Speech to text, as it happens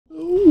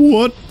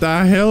What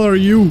the hell are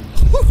you?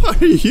 Who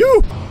are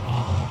you?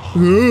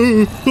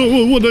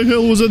 What the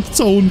hell was that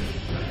sound?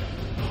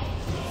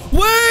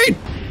 Wait!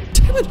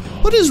 Damn it!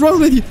 What is wrong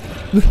with you?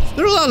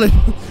 They're alive.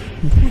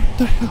 What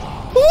the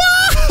hell?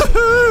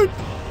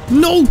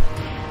 No!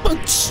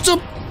 Stop!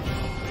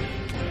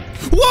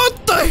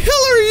 What the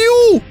hell are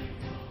you?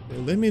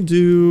 Let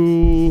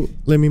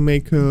me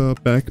make a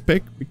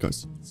backpack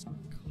because it's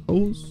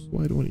hose.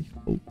 Why do I need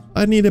hose?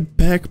 I need a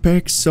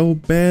backpack so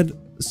bad.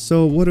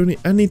 So what do I need?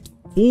 I need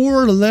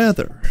 4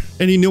 leather.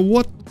 And you know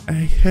what? I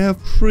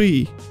have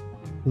 3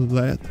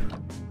 leather.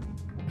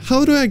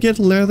 How do I get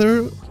leather?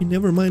 Okay,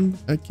 never mind.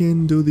 I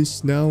can do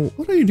this now.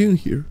 What are you doing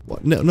here?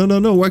 What?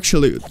 No.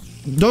 Actually,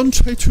 don't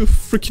try to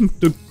freaking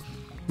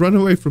run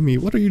away from me.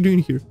 What are you doing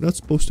here? Not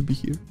supposed to be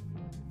here.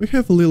 We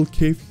have a little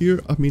cave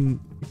here. I mean,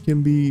 it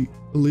can be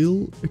a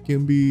little, it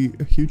can be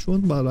a huge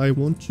one, but I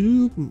want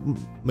to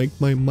make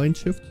my mind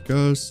shift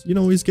because, you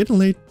know, it's getting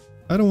late.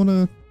 I don't want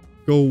to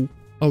go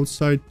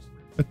outside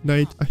at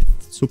night, I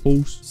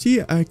suppose.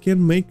 See, I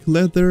can make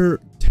leather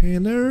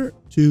tanner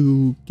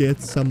to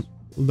get some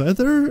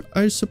leather,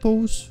 I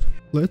suppose.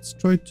 Let's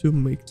try to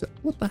make that.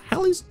 What the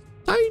hell is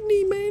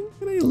tiny, man?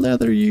 Can I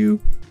leather you?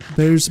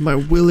 There's my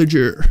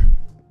villager.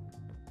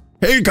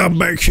 Hey, come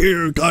back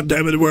here. God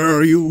damn it, where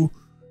are you?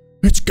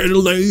 It's getting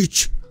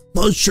late.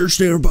 Monsters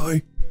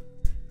nearby.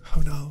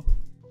 Oh no.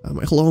 I'm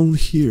alone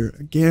here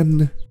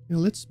again. Yeah,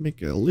 let's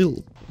make a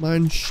little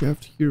mine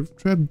shaft here.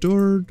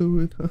 Trapdoor, do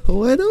it.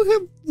 Oh, I don't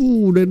have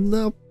food.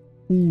 Enough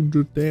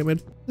food, damn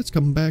it. Let's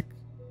come back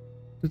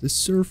to the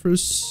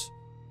surface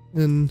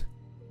and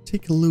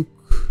take a look.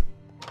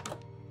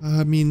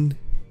 I mean,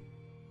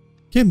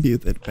 can't be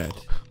that bad.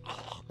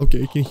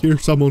 Okay, I can hear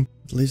someone.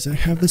 At least I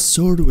have the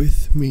sword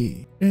with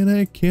me and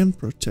I can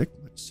protect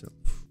myself.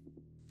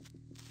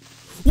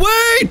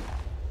 Wait!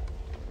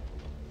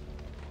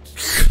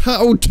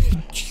 How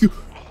did you...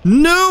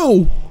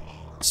 No!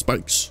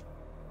 Spikes.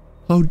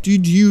 How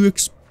did you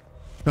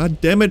God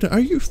damn it, are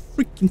you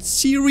freaking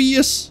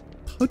serious?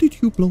 How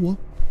did you blow up?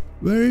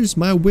 Where is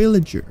my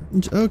villager?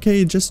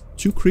 Okay, just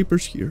 2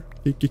 creepers here.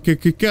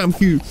 Come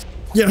here.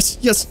 Yes,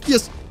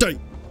 die.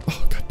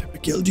 Oh, god damn, I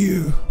killed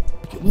you.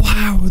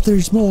 Wow,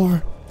 there's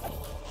more.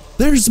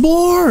 There's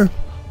more!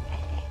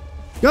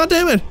 God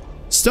damn it!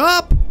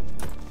 Stop!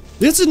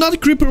 This is not a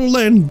creeper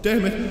land,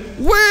 damn it.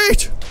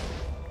 Wait!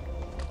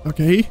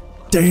 Okay.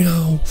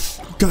 Damn.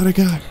 Gotta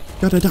die.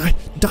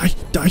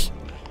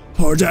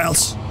 Or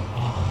else.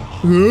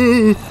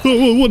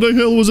 What the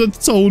hell was that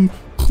sound?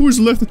 Who's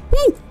left?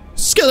 Woo!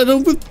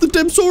 Skeleton with the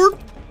damn sword?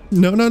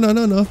 No.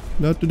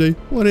 Not today.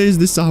 What is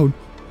this sound?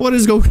 What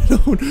is going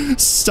on?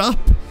 Stop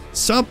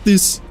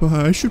this.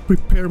 I should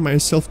prepare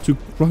myself to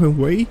run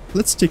away.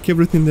 Let's take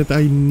everything that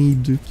I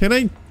need. Can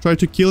I try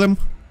to kill him?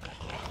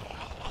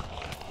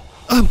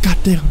 Oh,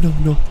 goddamn,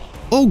 no.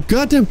 Oh,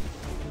 goddamn.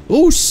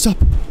 Oh, stop.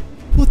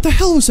 What the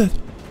hell was that?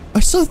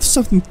 I saw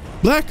something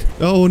black.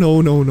 Oh, no.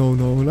 No.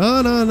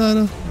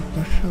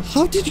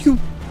 How did you...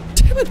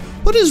 Damn it.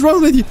 What is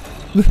wrong with you?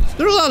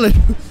 They're alive.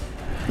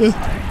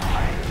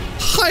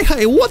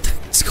 Hi. What?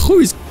 Who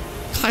is...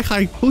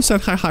 Hi. Who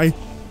said hi?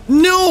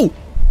 No!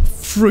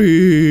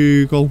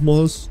 Freak,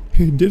 almost.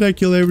 Did I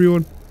kill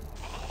everyone?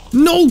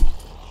 No!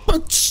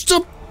 But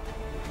stop!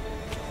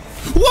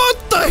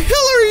 What the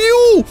hell are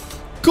you?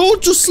 Go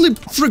to sleep,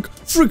 frick.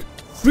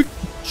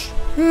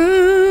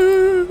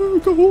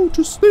 Go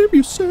to sleep,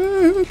 you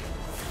said.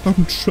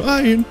 I'm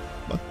trying,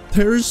 but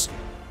there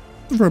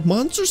are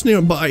monsters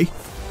nearby.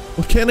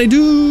 What can I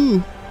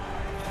do?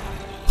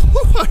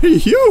 Who are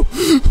you?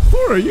 Who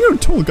are you,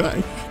 tall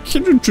guy?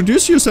 Can you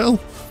introduce yourself?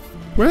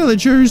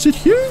 Villager, is it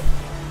here?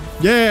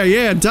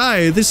 Yeah,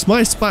 die. This is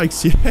my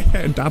spikes.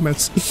 Yeah,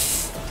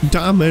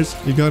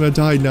 dumbass. You're gonna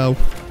die now.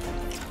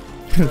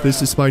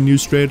 This is my new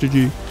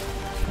strategy.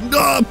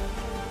 No!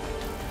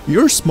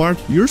 You're smart.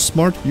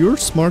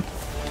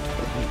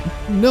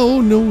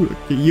 No.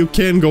 You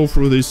can go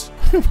through this.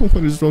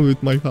 What is wrong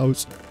with my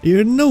house?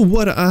 You know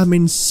what? I'm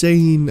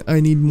insane. I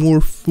need more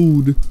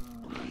food.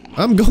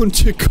 I'm going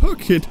to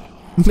cook it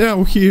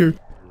now here.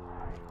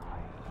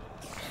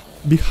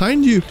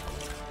 Behind you.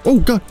 Oh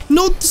god,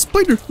 not the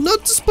spider.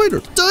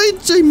 Die,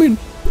 Damon.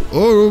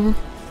 Oh,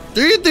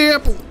 eat the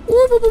apple.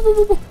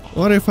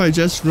 What if I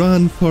just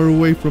run far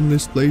away from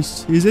this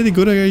place? Is it a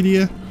good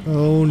idea?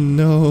 Oh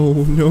no.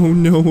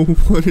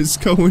 What is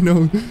going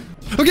on?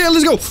 Okay,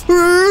 let's go.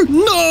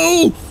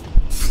 No!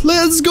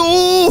 Let's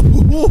go!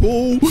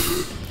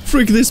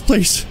 Frick this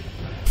place.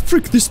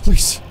 Frick.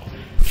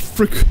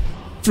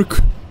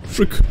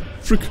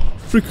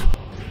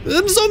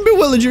 Zombie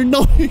villager,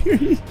 no!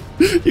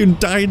 You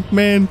died,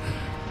 man.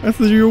 I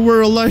thought you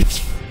were alive.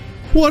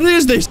 What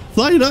is this?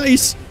 Flying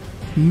ice?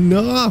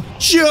 No.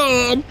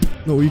 Jump!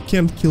 No, you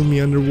can't kill me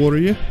underwater,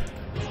 yeah?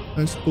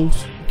 I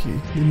suppose. Okay,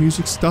 the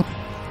music stopped.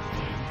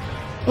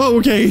 Oh,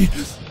 okay.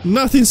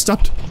 Nothing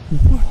stopped.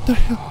 What the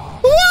hell?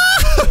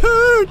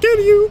 Can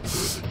you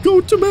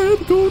go to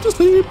bed? Go to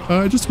sleep.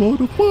 I just want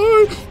to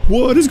find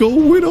what is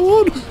going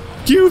on.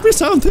 Give me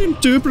something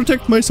to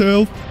protect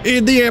myself.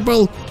 Eat the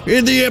apple.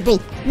 Eat the apple.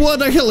 What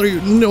the hell are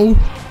you? No.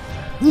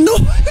 No,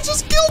 you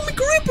just killed me,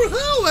 Creeper.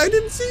 How? I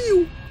didn't see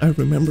you. I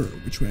remember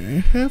which way I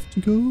have to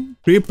go.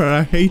 Creeper,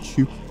 I hate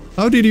you.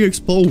 How did you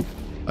explode?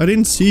 I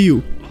didn't see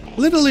you.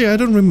 Literally, I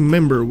don't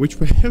remember which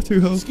way I have to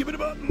go. Skip it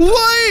about.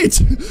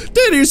 Wait!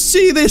 Did you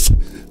see this?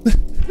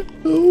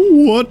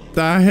 What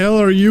the hell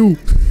are you?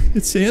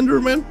 It's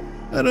Enderman?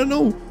 I don't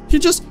know. He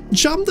just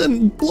jumped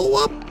and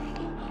blew up.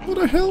 What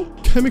the hell?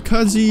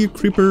 Kamikaze,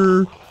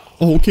 Creeper.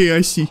 Oh, okay,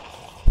 I see.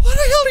 What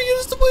the hell are you?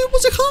 It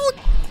was a Hulk.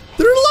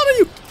 There are a lot of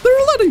you. There are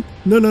a lot of you.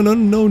 No, no, no,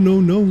 no, no,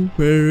 no.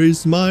 Where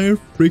is my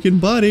freaking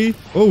body?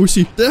 Oh,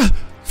 see.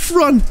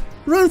 Run.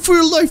 Run for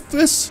your life,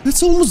 Wes.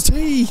 It's almost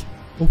day.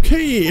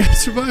 Okay, I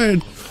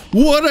survived.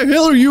 What the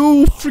hell are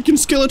you? Freaking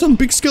skeleton,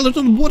 big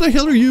skeleton. What the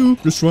hell are you?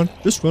 Just run.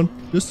 Just run.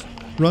 Just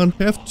run.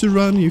 Have to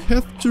run. You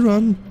have to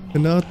run.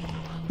 And not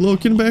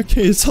looking back.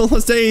 Hey, it's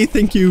almost day.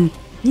 Thank you.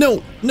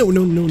 No. No,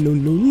 no, no, no,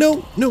 no,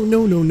 no. No,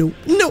 no, no, no.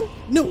 No.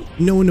 No,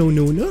 no, no,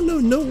 no, no, no,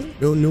 no,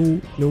 no,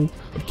 no, no.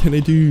 What can I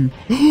do?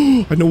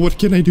 I know what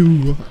can I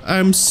do.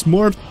 I'm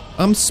smart.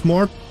 I'm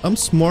smart. I'm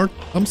smart.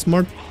 I'm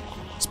smart.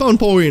 Spawn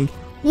point.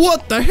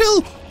 What the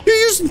hell? You're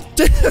using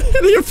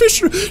your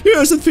fish. You're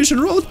using fishing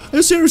rod. Are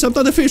you serious? I'm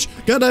not a fish.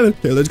 God damn it.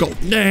 Okay, let's go.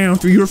 Down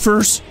to your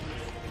first.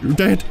 You're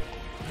dead.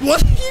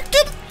 What? You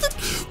get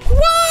it?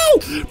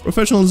 Wow!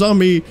 Professional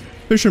zombie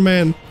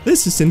fisherman.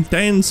 This is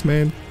intense,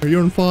 man.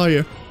 You're on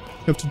fire.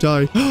 You have to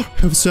die.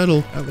 Have a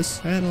saddle. Have a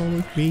saddle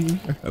with me.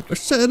 I have a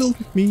saddle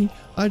with me.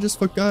 I just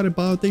forgot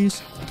about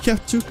these. You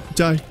have to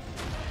die.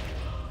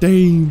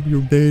 Damn,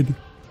 you're dead.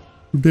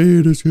 You're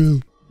dead as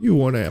hell. You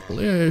want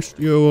apple. Yes,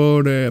 you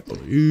want apple.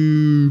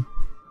 You.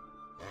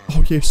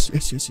 Oh, yes,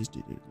 yes, yes, yes.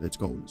 Let's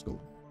go, let's go.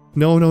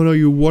 No, no, no.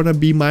 You wanna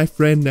be my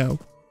friend now.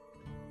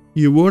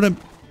 You wanna.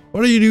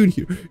 What are you doing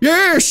here?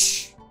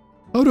 Yes!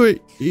 How do I...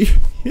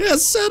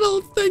 Yes,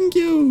 settle, thank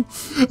you!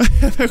 I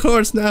have a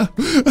horse now.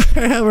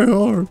 I have a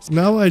horse.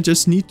 Now I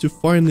just need to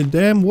find the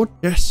damn what?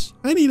 Yes,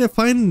 I need to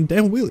find the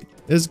damn Willy.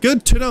 It's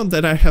good to know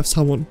that I have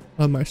someone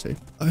on my side.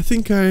 I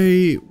think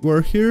I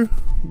were here,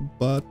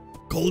 but...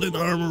 Golden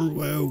armor,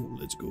 wow,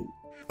 let's go.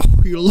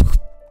 Oh, you look...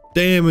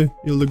 Damn it,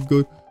 you look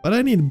good. But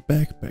I need a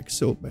backpack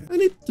so bad. I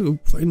need to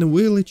find a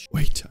village.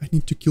 Wait, I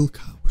need to kill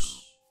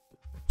cows.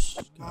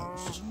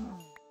 Cows.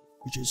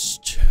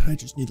 I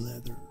just need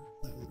leather.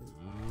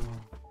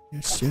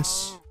 Yes,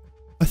 yes.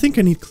 I think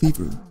I need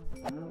cleaver.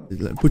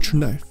 Butcher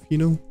knife, you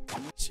know?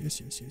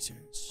 Yes, yes, yes,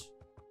 yes.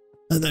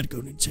 I'm not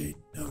going insane.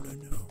 No, no,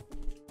 no.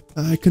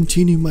 I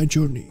continue my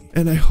journey.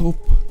 And I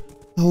hope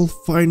I will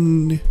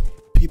find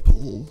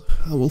people.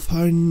 I will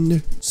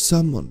find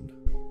someone.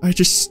 I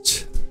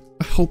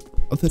hope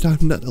that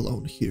I'm not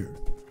alone here.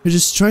 I'm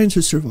just trying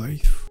to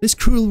survive. This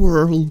cruel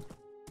world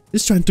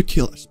is trying to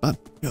kill us. But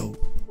no,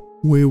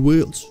 we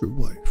will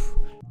survive.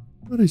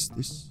 What is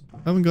this?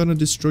 I'm gonna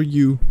destroy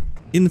you.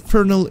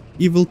 Infernal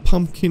evil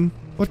pumpkin.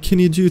 What can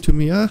you do to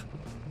me, huh?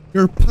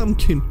 You're a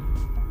pumpkin.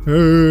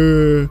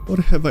 What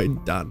have I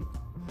done?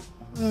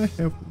 I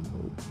have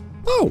no...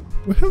 Oh,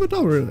 we have a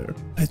tower there.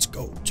 Let's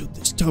go to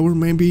this tower,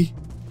 maybe.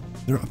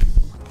 There are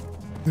people.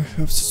 I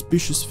have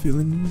suspicious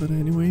feeling, but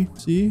anyway.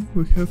 See,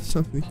 we have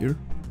something here.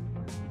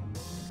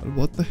 But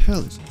what the hell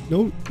is it?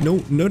 No,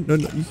 no, no, no,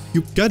 no.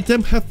 You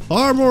goddamn have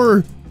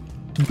armor.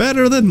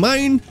 Better than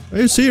mine. Are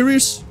you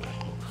serious?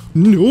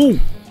 No.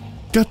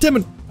 God damn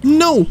it.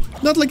 No,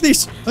 not like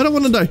this. I don't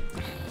want to die.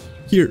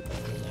 Here.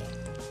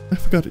 I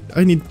forgot it.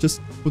 I need to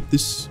just put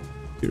this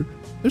here.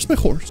 There's my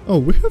horse. Oh,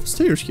 we have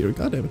stairs here.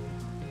 God damn it.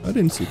 I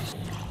didn't see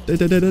this.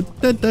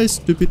 Die,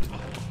 stupid.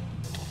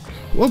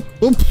 Whoop,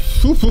 whoop.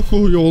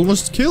 You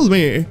almost killed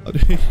me.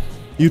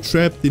 You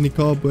trapped in a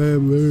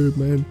cobweb,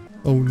 man.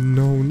 Oh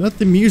no, not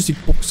the music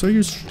box. Are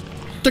you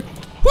stuck?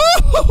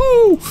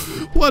 Woohoo!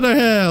 What the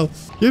hell?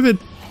 Give it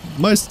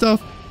my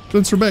stuff.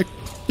 Transfer back.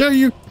 There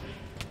you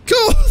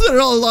go. There are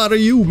a lot of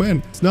you,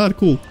 man. It's not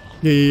cool.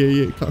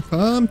 Yeah.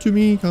 Come to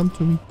me. Come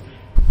to me.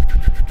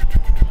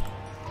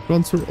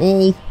 Transfer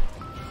all.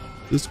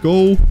 Let's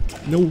go.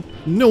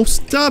 No,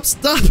 stop.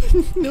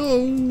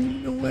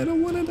 No, I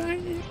don't want to die.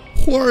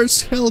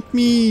 Horse, help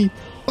me.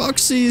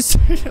 Foxes,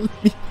 help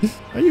me.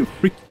 Are you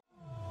freaking?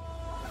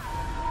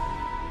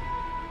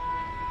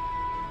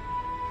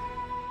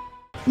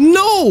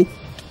 No!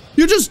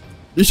 You just...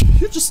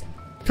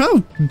 How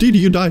did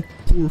you die?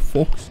 Poor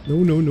fox.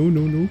 No.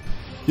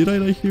 Did I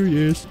die here?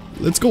 Yes.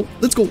 Let's go.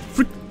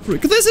 Frick.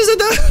 This isn't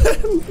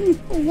that.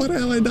 What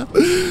have I done?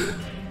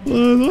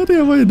 What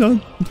have I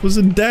done? It was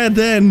a dead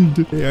end.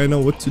 Okay, I know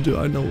what to do.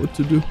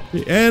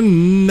 Okay,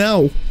 and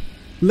now,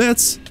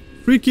 let's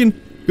freaking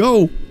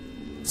go.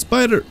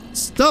 Spider,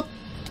 stop.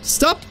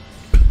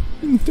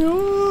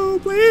 No,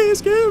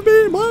 please give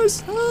me my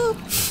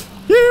stuff.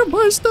 Give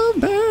my stuff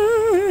back.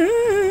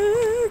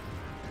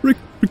 Frick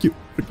you.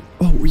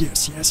 Oh,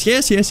 yes.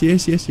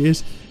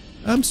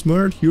 I'm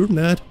smart, you're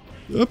not.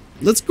 Up,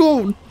 let's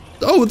go.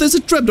 Oh, there's a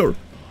trapdoor.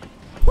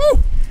 Woo!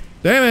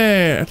 Damn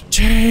it.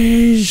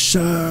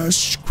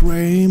 Jesus,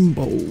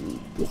 Rainbow.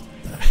 What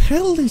the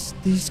hell is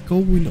this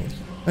going on?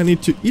 I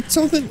need to eat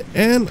something,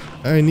 and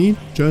I need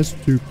just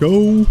to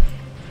go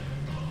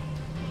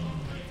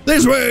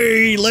this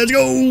way. Let's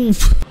go.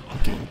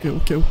 Okay.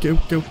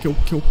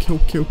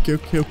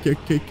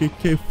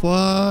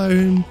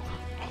 Fine.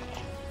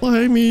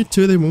 Fly me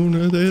to the moon.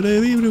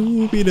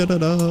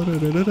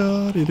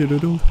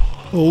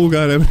 Oh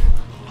god,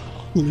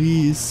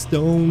 please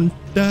don't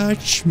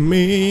touch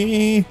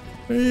me.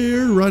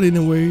 We're running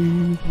away.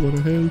 What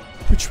the hell?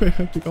 Which way I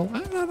have to go? I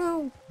don't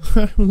know.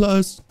 I'm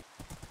lost.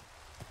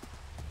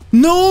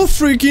 No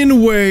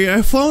freaking way!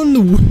 I found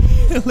the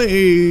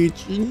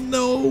village!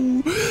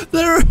 No!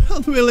 There are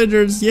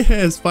villagers!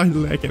 Yes,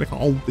 finally I can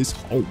hold this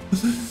home.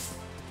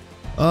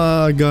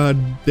 Ah, god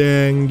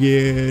dang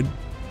it.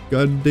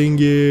 God dang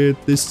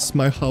it. This is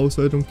my house,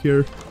 I don't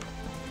care.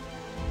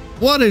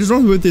 What is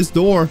wrong with this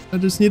door? I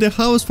just need a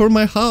house for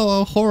my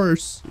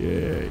horse.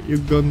 Yeah, you're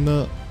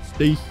gonna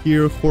stay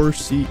here,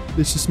 horsey.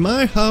 This is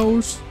my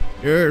house.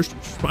 Yes,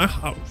 this is my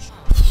house.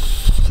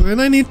 And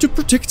I need to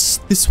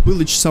protect this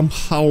village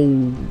somehow.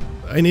 We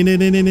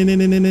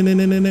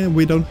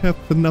don't have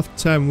enough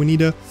time. We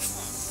need a...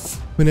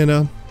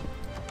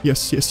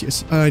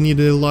 Yes. I need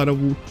a lot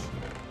of wood.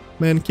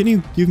 Man, can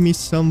you give me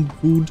some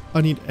wood? I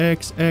need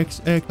eggs.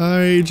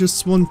 I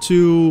just want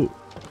to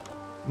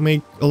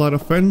make a lot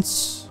of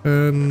fence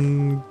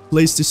and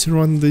place this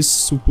around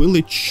this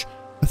village.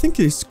 I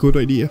think it's a good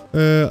idea.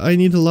 I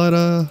need a lot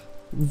of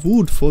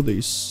wood for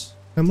this.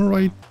 Am I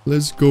right?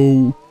 Let's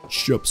go.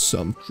 Chop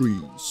some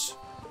trees.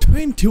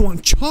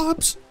 21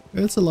 chops?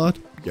 That's a lot.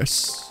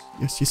 Yes.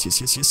 A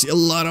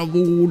lot of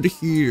wood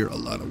here.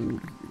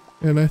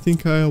 And I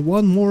think I have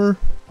one more,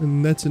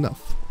 and that's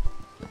enough.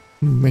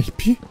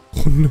 Maybe?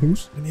 Who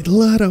knows? I need a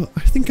lot of...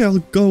 I think I'll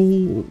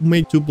go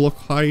make 2-block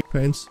high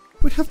fence.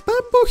 We have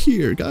bamboo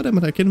here. God damn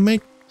it, I can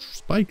make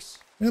spikes.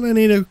 And I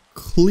need to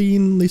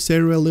clean this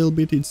area a little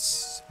bit. It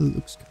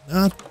looks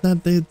not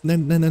the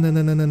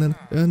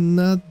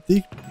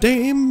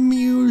damn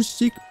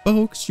music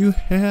box you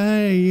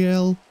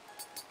have.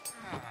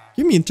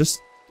 Give me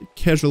just a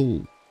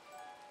casual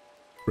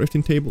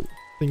crafting table.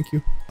 Thank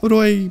you. How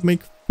do I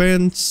make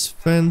fence?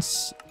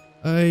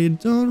 I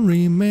don't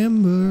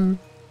remember.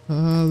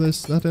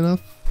 That's not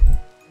enough.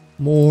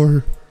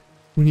 More.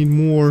 We need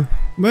more.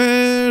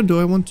 Where do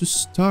I want to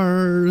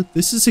start?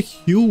 This is a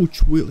huge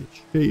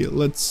village. Okay,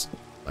 let's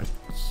start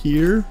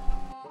here.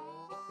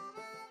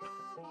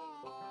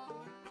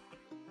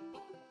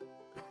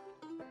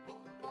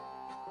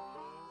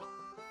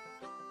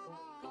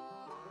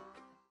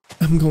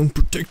 I'm going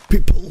to protect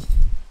people.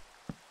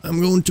 I'm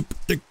going to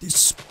protect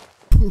these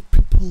poor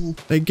people.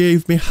 They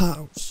gave me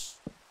house.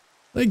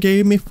 They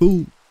gave me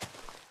food.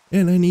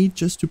 And I need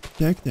just to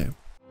protect them.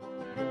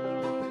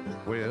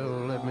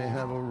 Well, let me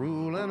have a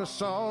rule and a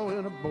saw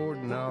and a board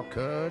and I'll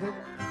cut it.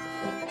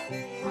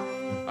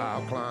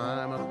 I'll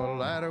climb up a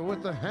ladder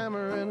with a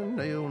hammer and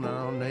a nail and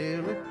I'll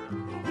nail it.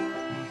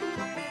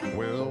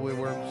 Well, we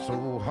worked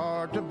so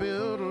hard to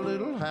build a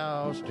little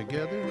house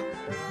together.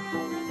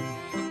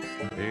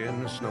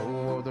 In the snow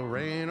or the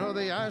rain or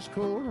the ice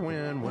cold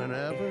wind,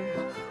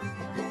 whenever.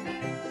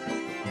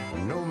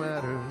 No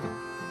matter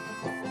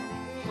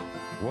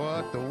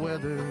what the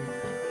weather,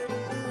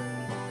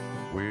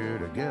 we're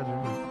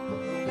together.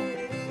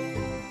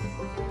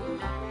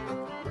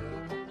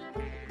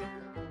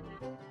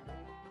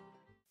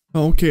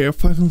 Okay, I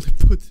finally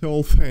put the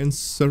whole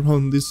fence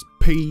around this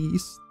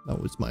base. Now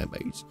it's my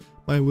base.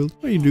 My will.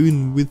 What are you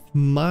doing with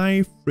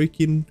my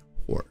freaking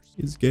horse?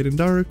 It's getting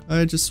dark.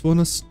 I just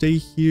wanna stay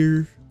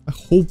here. I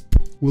hope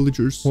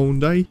villagers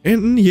won't die.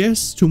 And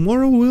yes,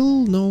 tomorrow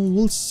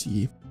we'll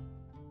see.